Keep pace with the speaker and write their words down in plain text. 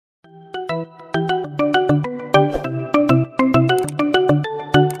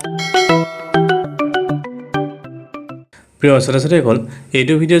প্ৰিয় ছাত্ৰ-ছাত্ৰীসকল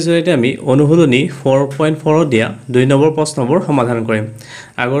এইটো ভিডিঅ'ৰ জৰিয়তে আমি অনুশীলনী 4.4 দিয়া 2 নম্বৰ প্ৰশ্নবোৰ সমাধান কৰিম।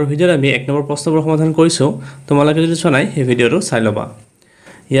 আগৰ ভিডিঅ'ত আমি 1 নম্বৰ প্ৰশ্নবোৰ সমাধান কৰিছো। তোমালোকে যদি চোৱা নাই এই ভিডিঅ'টো চাই ল'বা।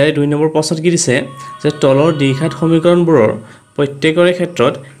 ইয়াৰে 2 নম্বৰ প্ৰশ্নত কি দিছে যে তলৰ দ্বিঘাত সমীকৰণবোৰৰ প্ৰত্যেকৰে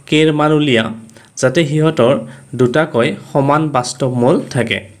ক্ষেত্ৰত k ৰ মান উলিয়া যাতে হিহঁতৰ দুটাকৈ সমান বাস্তৱ মূল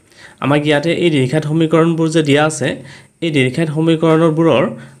থাকে। আমাক ইয়াতে এই দ্বিঘাত সমীকৰণবোৰ যে দিয়া আছে এই দ্বিঘাত সমীকৰণবোৰৰ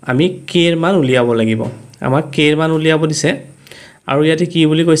আমি k ৰ মান উলিয়াব লাগিব। আমাক k ৰ মান উলিয়াব দিছে আৰু ইয়াতে কি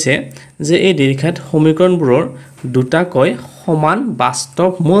বুলি কৈছে যে এই দ্বিঘাত সমীকৰণবোৰৰ দুটাকৈ সমান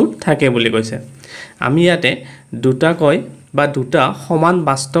বাস্তৱ মূল থাকে বুলি কৈছে। আমি ইয়াতে দুটাকৈ বা দুটা সমান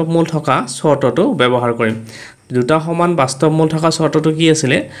বাস্তৱ মূল থকা চৰ্তটো ব্যৱহাৰ কৰিম। দুটা সমান বাস্তৱ মূল থকা চৰ্তটো কি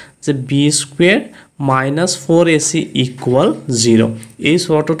আছিল যে b² - 4ac = 0। এই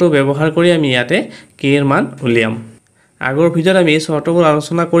চৰ্তটো ব্যৱহাৰ কৰি আমি ইয়াতে k ৰ মান উলিয়াম। আগৰ ভিডিঅ'ত আমি এই চৰ্তবোৰ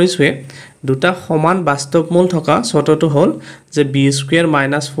আলোচনা কৰিছোৱে। দুটা সমান বাস্তৱ মূল থকা চৰ্তটো হ'ল যে b² -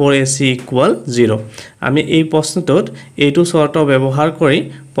 4ac = 0। আমি এই প্ৰশ্নটোত এইটো চৰ্ত ব্যৱহাৰ কৰি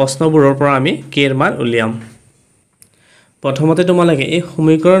প্ৰশ্নবোৰৰ পৰা আমি k ৰ মান উলিয়াম। প্ৰথমতে তোমালোকে এই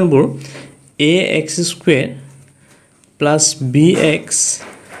সমীকৰণবোৰ ax² + bx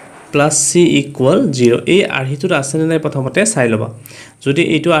 + c = 0 এই আৰ্হিটোত আছে নে নাই প্ৰথমতে চাই ল'বা। যদি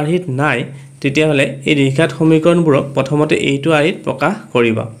এইটো আৰ্হিত নাই তেতিয়াহ'লে এই দ্বিঘাত সমীকৰণবোৰক প্ৰথমতে এইটো আৰ্হিত প্ৰকাশ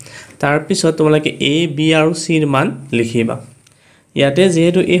কৰিবা। তাৰ পিছত তোমালোকে a b আৰু c ৰ মান লিখিবা। ইয়াতে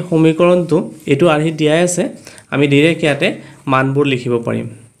যেহেতু এই সমীকৰণটো এইটো আৰ্হিত দিয়াই আছে আমি ডাইৰেক্ট ইয়াতে মানবোৰ লিখিব পাৰিম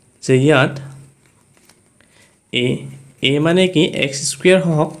যে ইয়াত a মানে কি x²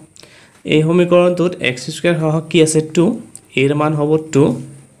 সহক এই সমীকৰণটোত x² সহক কি আছে 2 a ৰ মান হ'ব 2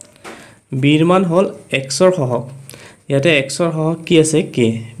 b ৰ মান হ'ল x ৰ সহক ইয়াতে x ৰ সহক কি আছে k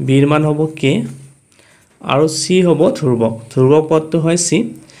b ৰ মান হ'ব k আৰু c হ'ব ধ্ৰুৱক পদটো হয় c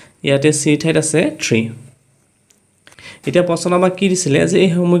ইয়াতে c ঠাইত আছে 3। এতিয়া প্ৰশ্ন আমাক কি দিছিলে যে এই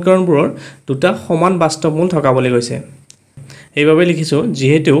সমীকৰণবোৰৰ দুটা সমান বাস্তৱ মূল থকা বুলি কৈছে। এইভাবে লিখিছো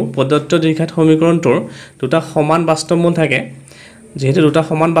যেহেতু প্ৰদত্ত দ্বিঘাত সমীকৰণটোৰ দুটা সমান বাস্তৱ মূল থাকে। যেহেতু দুটা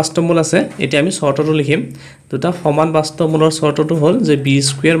সমান বাস্তৱ মূল আছে এতিয়া আমি চৰ্তটো লিখিম। দুটা সমান বাস্তৱ মূলৰ চৰ্তটো হ'ল যে b²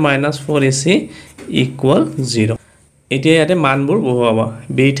 - 4ac = 0। এতিয়া ইয়াতে মানবোৰ বহুৱাবা।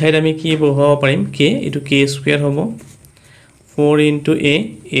 b ঠাইত আমি কি বহুৱাব পাৰিম k এইটো k² হ'ব 4 * a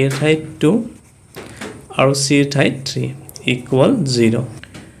a ঠাইত 2 আৰু c ঠাইত 3 = 0।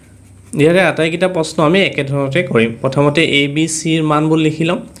 ইয়াৰে আটাইকেইটা প্ৰশ্ন আমি একে ধৰণতে কৰিম। প্ৰথমতে a b c ৰ মানবোৰ লিখি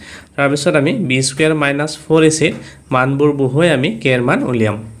ল'ম। তাৰ পিছত আমি b² - 4ac মানবোৰ বহুৱাই আমি k ৰ মান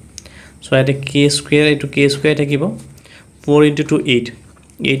উলিয়াম। সো ইয়াতে k² এইটো k² থাকিব 4 * 2 8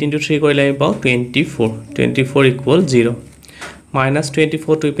 8 * 3 কৰিলে আমি পাওঁ 24 = 0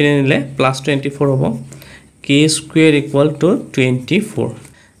 -24 টো ইপিনে নিলে +24 হ'ব k² = 24।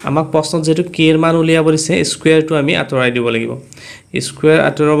 আমাক প্ৰশ্নত যেহেতু k ৰ মান উলিয়াব দিছে স্কয়াৰটো আমি আঁতৰাই দিব লাগিব। স্কয়াৰ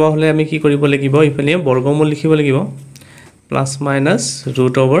আঁতৰাব হ'লে আমি কি কৰিব লাগিব ইফালে বৰ্গমূল লিখিব লাগিব ±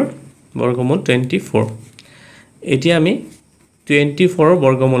 বৰ্গমূল 24। এতিয়া আমি 24 ৰ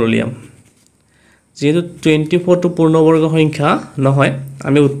বৰ্গমূল উলিয়াম। যেহেতু 24 টো পূৰ্ণবৰ্গ সংখ্যা নহয়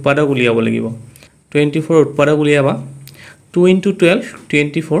আমি উৎপাদক উলিয়াব লাগিব। 24 উৎপাদক উলিয়াবা 2 * 12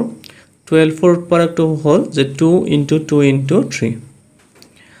 24 12 ৰ উৎপাদকটো হ'ল যে 2 * 2 * 3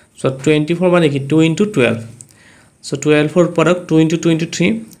 সো 24 মানে কি 2 * 12 সো 12 ৰ উৎপাদক 2 * 2 *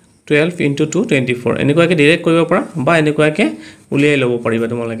 3 12 * 2 24 এনেকুৱাকে ডাইৰেক্ট কৰিব পাৰা বা এনেকুৱাকে উলিয়াই ল'ব পাৰিবা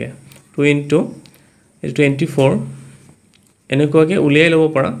তোমালোকে 2 * 24 এনেকুৱাকে উলিয়াই ল'ব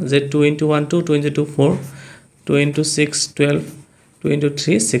পাৰা যে 2 * 1 2 2 * 2 4 2 * 6 12 2 *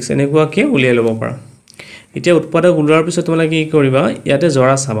 3 6 এনেকুৱাকে উলিয়াই ল'ব পাৰা। এতিয়া উৎপাদক ওলোৱাৰ পিছত তোমালোকে কি কৰিবা ইয়াতে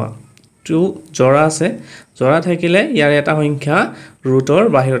জৰা চাবা 2 জৰা আছে জৰা থাকিলে ইয়াৰ এটা সংখ্যা ৰুটৰ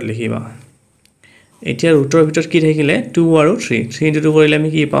বাহিৰত লিখিবা। এতিয়া ৰুটৰ ভিতৰত কি থাকিলে 2 আৰু 3 3 * 2 কৰিলে আমি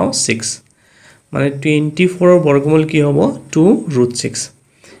কি পাওঁ 6 মানে 24 ৰ বৰ্গমূল কি হ'ব 2 √6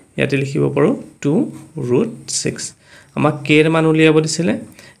 ইয়াতে লিখিব পাৰো 2 √6। আমাক k ৰ মান উলিয়াব দিছিলে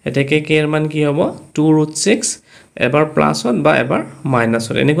এতেকে k ৰ মান কি হ'ব 2 √6 এবাৰ প্লাছত বা এবাৰ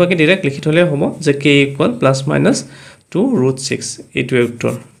মাইনাছত এনেকুৱাকে ডাইৰেক্ট লিখি থলে হ'ব যে k = ±2 √6 এইটোৱে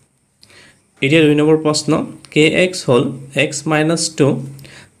উত্তৰ। এতিয়া 2 নম্বৰ প্ৰশ্ন kx হ'ল x - 2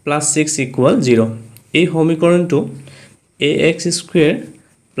 + 6 = 0। এই সমীকৰণটো ax²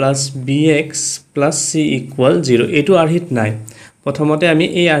 + bx + c = 0 এইটো আৰ্হিত নাই। প্ৰথমতে আমি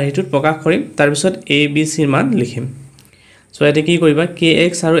এই আৰ্হিটোত প্ৰকাশ কৰিম তাৰ পিছত a b c ৰ মান লিখিম। সো ইয়াতে কি কৰিবা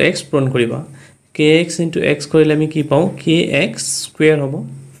kx আৰু x পূৰণ কৰিবা kx * x কৰিলে আমি কি পাওঁ kx² হ'ব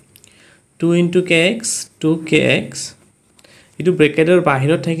 2 * kx 2kx এইটো ব্ৰেকেটৰ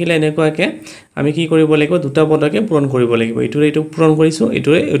বাহিৰত থাকিলে এনেকুৱাকে আমি কি কৰিব লাগিব দুটা পদকে পূৰণ কৰিব লাগিব। এইটো পূৰণ কৰিছো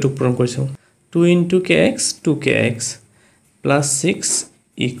এইটো পূৰণ কৰিছো 2 * kx 2kx প্লাছ 6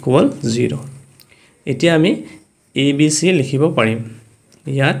 ইকুৱেল 0 এতিয়া আমি ABC লিখিব পাৰিম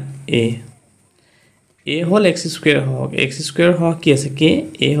ইয়াত A হল x স্কয়াৰ হওক x স্কয়াৰ হওক কি আছে k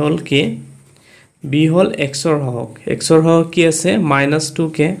A hall k B hall x ৰ হওক কি আছে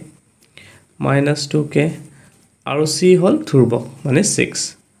 -2k আৰু C হল ধ্ৰুবক মানে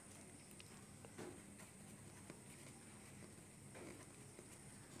 6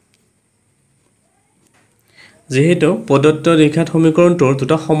 যেহেতু প্ৰদত্ত ৰেখাত সমীকৰণটোৰ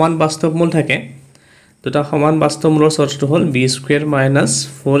দুটা সমান বাস্তৱ মূল থাকে দুটা সমান বাস্তৱ মূলৰ চৰ্তটো হল b² -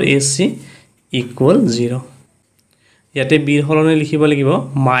 4ac ইকুৱেল 0 ইয়াতে b ৰ সলনি লিখিব লাগিব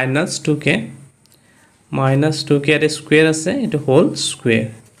 -2k ইয়াতে স্কয়াৰ আছে এটো হোল স্কয়াৰ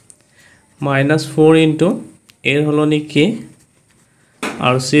 -4 ইনটু a ৰ সলনি k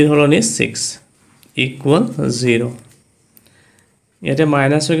আৰু c ৰ সলনি 6 ইকুৱেল 0 ইয়াতে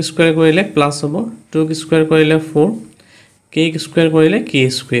 -1 স্কয়াৰ কৰিলে প্লাস হ'ব 2 স্কয়াৰ কৰিলে 4 k স্কয়াৰ কৰিলে k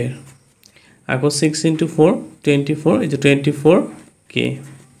স্কয়াৰ আকৌ 6 into 4 24 is 24k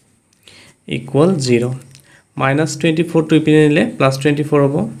equal 0 -24 to ইপিনে নিলে +24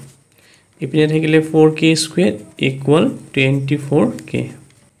 হ'ব ইপিনে থাকিলে 4k square equal 24k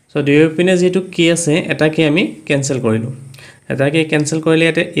so দুই ইপিনে যেটো k আছে এটাকে আমি ক্যান্সেল কৰিলো এটাকে ক্যান্সেল কৰিলে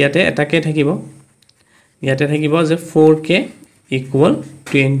ইয়াতে এটাকে থাকিব যে 4k equal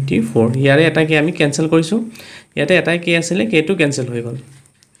 24 ইয়াৰে এটাকে আমি ক্যান্সেল কৰিছো ইয়াতে এটাই k আছিল k টো ক্যান্সেল হৈ গল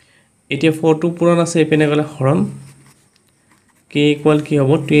এতিয়া 4 টো পূৰণ আছে ইপিনে গলে হৰণ k equal কি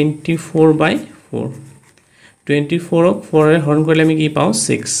হ'ব 24/4 24 ক 4 ৰে হৰণ কৰিলে আমি কি পাও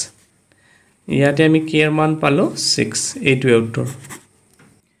 6 ইয়াতে আমি k এৰ মান পালো 6 এইটো উত্তৰ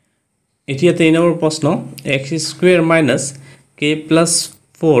এতিয়া 3 নম্বৰ প্ৰশ্ন x² - k +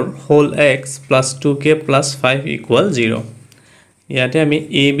 4 whole x + 2k + 5 equal 0 ইয়াতে আমি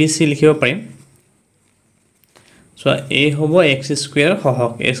abc লিখিব পাৰিম so a হ'ব x²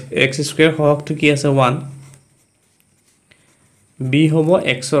 সহগ x² সহগটো কি আছে 1 b হ'ব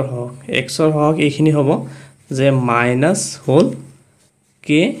x ৰ সহগ এইখিনি হ'ব যে মাইনাস হোল k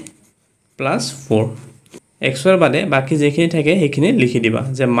 + 4 x ৰ বাদে বাকি যেখিনি থাকে সেইখিনি লিখি দিবা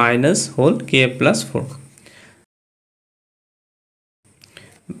যে মাইনাস হোল k + 4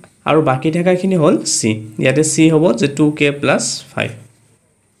 আৰু বাকি থাকাখিনি হল c ইয়াতে c হ'ব যে 2k + 5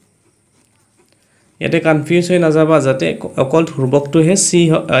 ইয়াতে কনফিউজ হৈ নাযাবা যাতে অকল ধ্ৰুবকটোহে c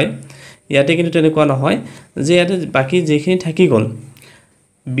হয় ইয়াতে কিন্তু তেনেকুৱা নহয় যে ইয়াতে বাকি যেখিনি থাকি গল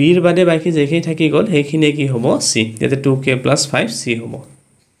b ৰ বাদে বাকি যেখিনি থাকি গল সেইখিনি কি হ'ব c ইয়াতে 2k + 5 c হ'ব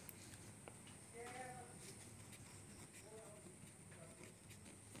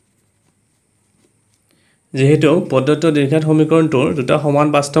যেহেতু পদ্ধতি দীৰ্ঘাত সমীকৰণটোৰ দুটা সমান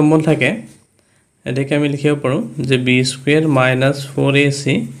বাস্তৱ মূল থাকে এটাকে আমি লিখিব পাৰো যে b² - 4ac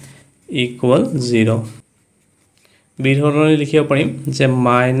equal 0 b ৰ সলনি লিখিব পাৰিম যে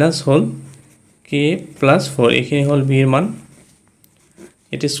মাইনাস হল k + 4 এইখিনি হল b ৰ মান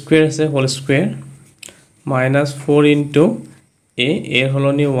এটি স্কয়াৰ আছে হোল স্কয়াৰ -4 ইনটু a এৰ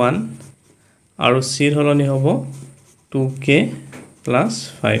হলনি 1 আৰু c ৰ হলনি হ'ব 2k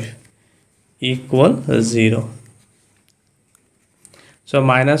 + 5 equal 0 so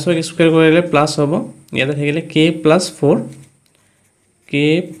minus ক স্কয়াৰ কৰিলে প্লাস হ'ব ইয়াতে থাকিলে k +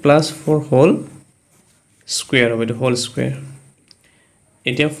 4 হোল স্কয়াৰ হ'ব এটো হোল স্কয়াৰ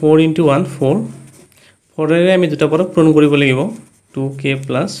এতিয়া 4 into 1 4 ৰে আমি দুটা পদক পূৰণ কৰিব লাগিব 2k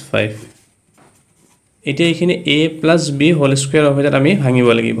 + 5 এতিয়া এইখিনি a + b হোল স্কয়াৰ হ'ব এটা আমি ভাঙিব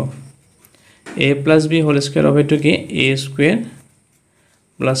লাগিব a + b হোল স্কয়াৰ হ'ব এটো কি a²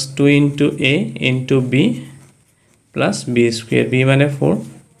 plus 2 into a into b plus b² b মানে 4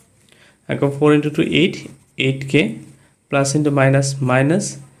 আকৌ 4 into 2 8 8k plus into minus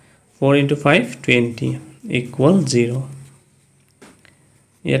 4 into 5 20 equal 0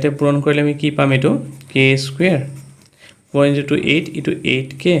 ইয়াতে পূৰণ কৰিলে আমি কি পাম এটো k² 4 into 2 8 into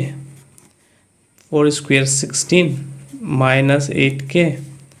 8k 4² 16 minus 8k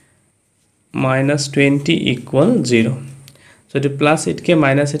minus 20 equal 0 so the plus 8k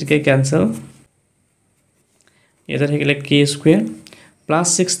minus 8k cancel এটা থাকিলে k² plus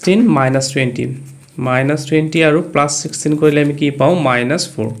 16 minus 20 আৰু plus 16 কৰিলে আমি কি পাও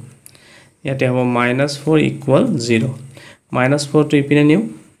 -4 ইয়াতে হ'ব -4 equal 0 -4 to ইপিনে নিউ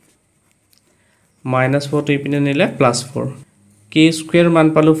 -4 to ইপিনে নিলে +4 k² মান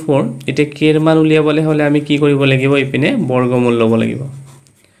পালো 4 এতিয়া k ৰ মান উলিয়াবলে হলে আমি কি কৰিব লাগিব ইপিনে বৰ্গমূল লব লাগিব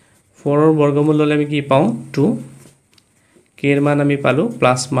 4 ৰ বৰ্গমূল ললে আমি কি পাও 2 k ৰ মান আমি পালো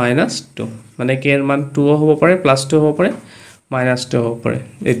 +-2 মানে k ৰ মান 2 হ'ব পাৰে +2 হ'ব পাৰে -2 হ'ব পাৰে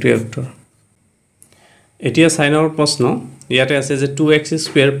এইটোৱে উত্তৰ এতিয়া সাইনৰ প্ৰশ্ন ইয়াতে আছে যে 2x²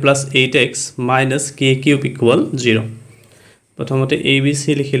 + 8x - k³ = 0 প্ৰথমতে ABC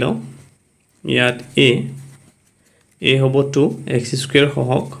লিখি লওঁ ইয়াত A হ'ব 2 x স্কয়াৰ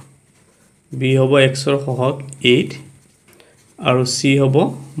সহক B হ'ব x ৰ সহক 8 আৰু C হ'ব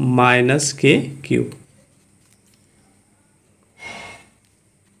 -k কিউব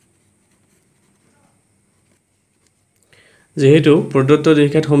যেহেতু প্ৰদত্ত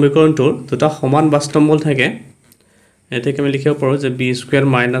দ্বিঘাত সমীকৰণটোৰ দুটা সমান বাস্তৱ মূল থাকে এতেকে আমি লিখিব পাৰো যে b² -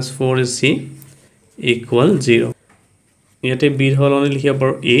 4ac = 0 ইয়াতে b ৰ হলনি লিখিব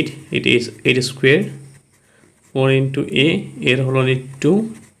পাৰো 8 it is 8 square 4 into a এৰ হলনি 2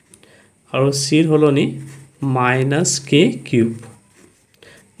 আৰু c ৰ হলনি -k cube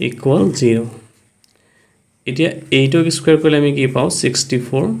 = 0 এতিয়া 8 ক স্কয়াৰ কৰিলে আমি কি পাও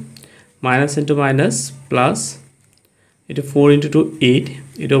 64 minus into minus plus it 4 into 2 8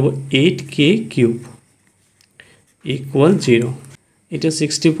 it over 8k cube = 0 it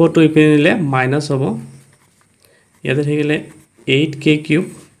 64 to ইপিনে নিলে মাইনাস হ'ব ইয়াতে থাকিলে 8k cube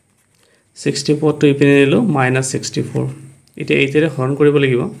 64 to ইপিনে নিলো -64 এটা 8 এৰে হৰণ কৰিব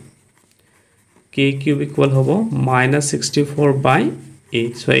লাগিব k cube = হ'ব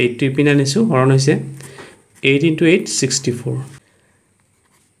 -64/8 so 8 to ইপিনে নিছো হৰণ হৈছে 8 into 8 64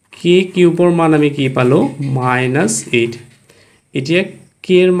 k কিউবৰ মান আমি কি পালো -8 এতিয়া k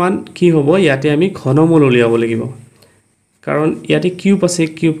এৰ মান কি হ'ব ইয়াতে আমি ঘনমূল উলিয়াব লাগিব কাৰণ ইয়াতে কিউব আছে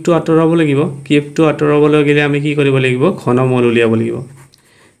কিউবটো আঁতৰাব লাগিব কিউবটো আঁতৰাবলৈ গলে আমি কি কৰিব লাগিব ঘনমূল উলিয়াব লাগিব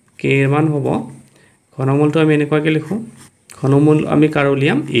k এৰ মান হ'ব ঘনমূলটো আমি এনেকুৱাকে লিখো ঘনমূল আমি কাৰ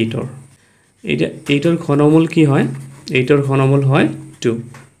উলিয়াম 8 ৰ এটা 8 ৰ ঘনমূল কি হয় 8 ৰ ঘনমূল হয় 2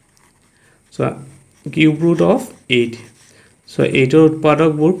 so cube root of 8 so 8 ৰ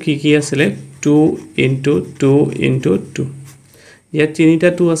উৎপাদকবোৰ কি আছিল 2 into 2 into 2 ইয়াত তিনিটা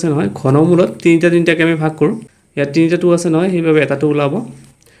 2 আছে নহয় ঘনমূলত তিনিটাকে আমি ভাগ কৰো ইয়াত তিনিটা 2 আছে নহয় সেইভাবে এটাটো ওলাব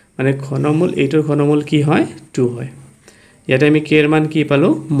মানে ঘনমূল 8 ৰ ঘনমূল কি হয় 2 হয় ইয়াতে আমি k এৰ মান কি পালো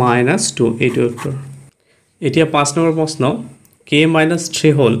 -2 এইটো উত্তৰ এতিয়া 5 নম্বৰ প্ৰশ্ন k -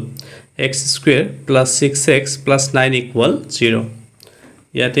 3 হল x² + 6x + 9 = 0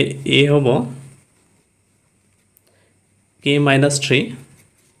 ইয়াতে a হ'ব k - 3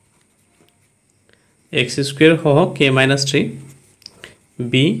 x² সহক k - 3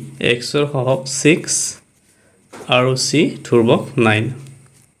 b x ৰ সহক 6 আৰু c ধ্ৰুৱক 9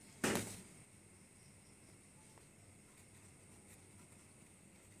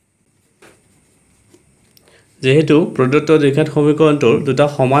 যেহেতু প্ৰদত্ত দ্বিঘাত সমীকৰণটোৰ দুটা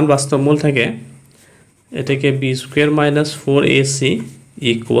সমান বাস্তৱ মূল থাকে এতেকে b² - 4ac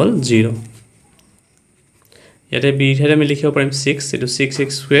 = 0 ইয়াতে b ঠাইত আমি লিখিব পাৰিম 6 এটো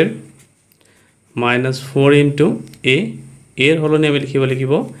 6x² - 4 into a এৰ হলনি আমি লিখিব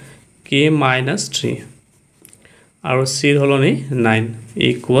লাগিব k - 3 আৰু c ৰ হলনি 9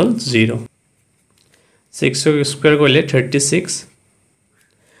 = 0 6 ক স্কয়াৰ কৰিলে 36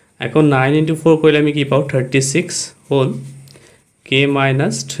 আকৌ 9 into 4 কৰিলে আমি কি পাও 36 হল k -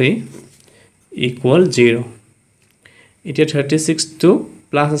 3 = 0 এতিয়া 36 টো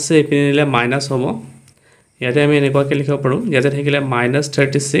প্লাস আছে ইপিনে নিলে মাইনাস হ'ব ইয়াতে আমি এনেকুৱাকে লিখিব পাৰো ইয়াতে থাকিলে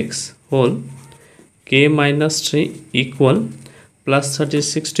 -36 হল k - 3 =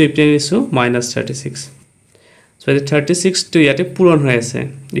 +36 to ইপিনে নিছো -36 so 36 to ইয়াতে পূৰণ হৈ আছে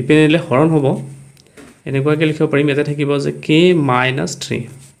ইপিনে নিলে হৰণ হ'ব এনেকুৱাকে লিখিব পাৰিম ইয়াতে থাকিব যে k - 3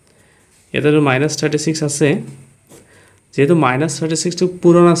 ইয়াতে -36 আছে যেহেতু -36 to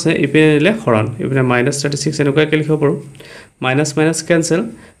পূৰণ আছে ইপিনে নিলে হৰণ ইপিনে -36 এনেকুৱাকে লিখিব পাৰো মাইনাস মাইনাস ক্যান্সেল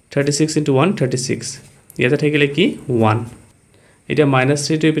 36 into 1 36 ইয়াতে থাকিলে কি 1 এটা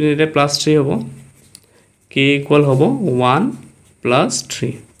 -3 to ইপিনে নিলে +3 হ'ব k = হ'ব 1 +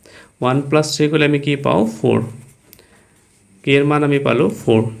 3 1 + 3 কৰিলে আমি কি পাও 4 k এৰ মান আমি পালো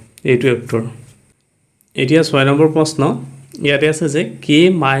 4 এইটো উত্তৰ এতিয়া 6 নম্বৰ প্ৰশ্ন ইয়াতে আছে যে k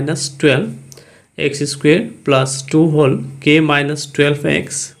 - 12 x² + 2 হল k - 12x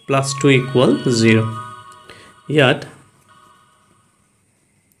 + 2 = 0 ইয়াত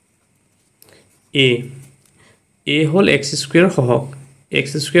a হল x² সহক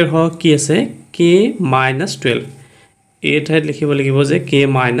x² সহক কি আছে k - 12 a ঠাইত লিখিব লাগিব যে k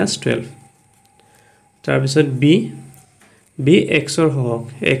 - 12 তাৰ পিছত b x ৰ সহক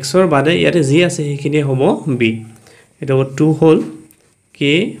x ৰ বাদে ইয়াতে যি আছে সেইখিনি হ'ব b এটা 2 হল k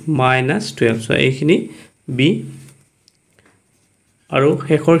 - 12 so এইখিনি b আৰু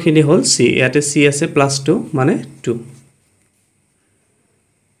শেষৰখিনি হল c ইয়াতে c আছে +2 মানে 2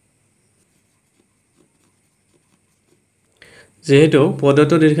 যেহেতু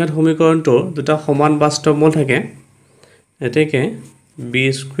পদাৰ্থ দ্বিঘাত সমীকৰণটোৰ দুটা সমান বাস্তৱ মূল থাকে এতেকে b²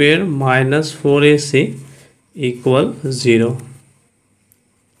 - 4ac = 0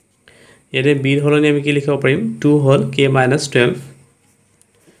 ইয়াতে b হলনি আমি কি লিখিব পাৰিম 2 হল k minus 12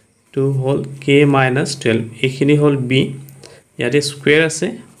 2 হল k minus 12 এইখিনি হল b ইয়াতে স্কয়াৰ আছে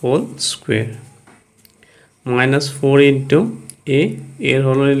হল স্কয়াৰ minus 4 into a এৰ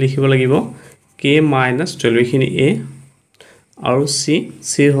হলনি লিখিব লাগিব k minus 12 এইখিনি a আৰু c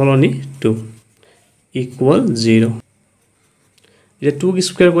এৰ হলনি 2 equal 0 এটা 2 কি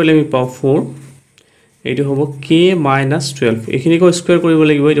স্কয়াৰ কৰিলে আমি পাও 4 এইটো হ'ব k minus 12 এইখিনি কো স্কয়াৰ কৰিব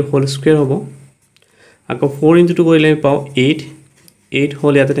লাগিব এইটো হোল স্কয়াৰ হ'ব আকৌ 4 into 2 কৰিলে আমি পাও 8 8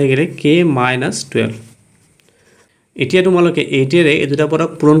 হল ইয়াতে থাকিলে k minus 12 এতিয়া তোমালোকে 8 এৰে এই দুটা পদক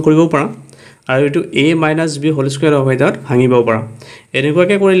পূৰণ কৰিব পাৰা আৰু এটো a minus b whole square হ'ব এটাত ভাঙিব পাৰা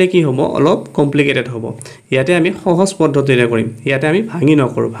এনেকুৱাকে কৰিলে কি হ'ব অলপ কমপ্লিকেটেড হ'ব ইয়াতে আমি সহজ পদ্ধতিৰে কৰিম ইয়াতে আমি ভাঙি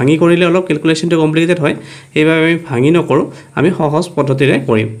নকৰো ভাঙি কৰিলে অলপ ক্যালকুলেশনটো কমপ্লিকেটেড হয় এইভাবে আমি ভাঙি নকৰো আমি সহজ পদ্ধতিৰে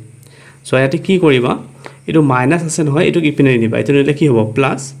কৰিম সো ইয়াতে কি কৰিবা এটো মাইনাস আছে নহয় এটো ইপিনে নিবা এটো নিলে কি হ'ব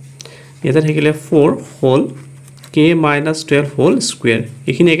প্লাস ইয়াতে থাকিলে 4 whole k minus 12 whole square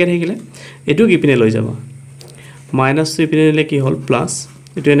এখিনি একে থাকিলে এটো ইপিনে লৈ যাবা মাইনাস ইপিনে নিলে কি হ'ল প্লাস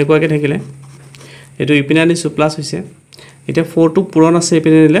এটো এনেকুৱাকে থাকিলে এটো ইপিনে আনিছো প্লাস হৈছে এটা 4 টু পুৰণ আছে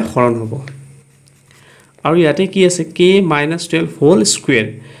ইপিনে নিলে হৰণ হ'ব আৰু ইয়াতে কি আছে k minus 12 whole square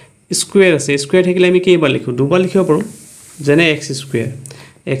square আছে স্কয়াৰ থাকিলে আমি কি বাৰ লিখো দুবাৰ লিখিব পাৰো যেনে x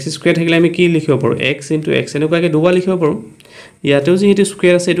স্কয়াৰ থাকিলে আমি কি লিখিব পাৰো x into x এনেকুৱাকে দুবাৰ লিখিব পাৰো ইয়াতেও যেহেতু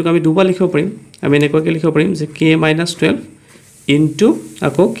স্কয়াৰ আছে এটোক আমি দুবাৰ লিখিব পাৰিম আমি এনেকুৱাকে লিখিব পাৰিম যে k minus 12 into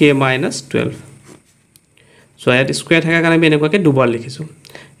আকৌ k minus 12 সো ইয়াত স্কয়াৰ থাকা কাৰণে আমি এনেকুৱাকে দুবাৰ লিখিছো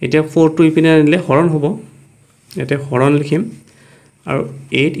এতিয়া 4 টু ইপিনে আনিলে হৰণ হ'ব ইয়াতে হৰণ লিখিম আৰু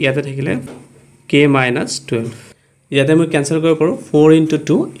 8 ইয়াতে থাকিলে k minus 12 ইয়াতে মই ক্যান্সেল কৰিব পাৰো 4 into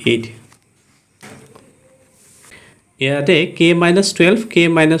 2 8 ইয়াতে k minus 12 k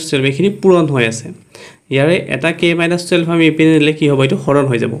minus 12 এখিনি পূৰণ হৈ আছে ইয়াৰে এটা k minus 12 আমি ইপিনে নিলে কি হ'ব এটো হৰণ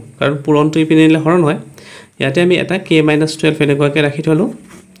হৈ যাব কাৰণ পূৰণটো ইপিনে নিলে হৰণ হয় ইয়াতে আমি এটা k minus 12 এনেকুৱাকে ৰাখি থলো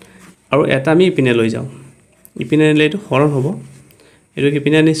আৰু এটা আমি ইপিনে লৈ যাও ইপিনে নিলে এটো হৰণ হ'ব এটো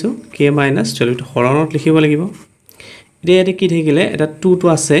ইপিনে আনিছো k minus 12 এটো হৰণত লিখিব লাগিব ইয়াতে কি থাকিলে এটা 2 টো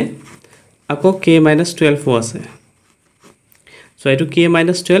আছে আকৌ k minus 12 ও আছে সো এটো k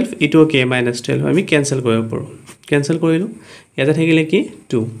minus 12 ইটো k minus 12 আমি ক্যান্সেল কৰিব পাৰো ক্যান্সেল কৰিলো ইয়াতে থাকিলে কি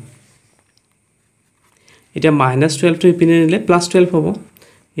 2 এটা minus 12 টো ইপিনে নিলে plus 12 হ'ব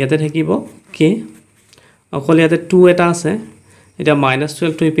ইয়াতে থাকিব k অকল ইয়াতে 2 এটা আছে এটা minus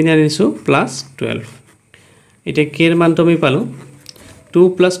 12 টো ইপিনে আনিছো plus 12 এটা k এর মানটো আমি পালো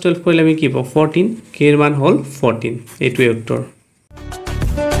 2 plus 12 কৰিলে আমি কি পাব 14 k এৰ মান হল 14 এইটোৱে উত্তৰ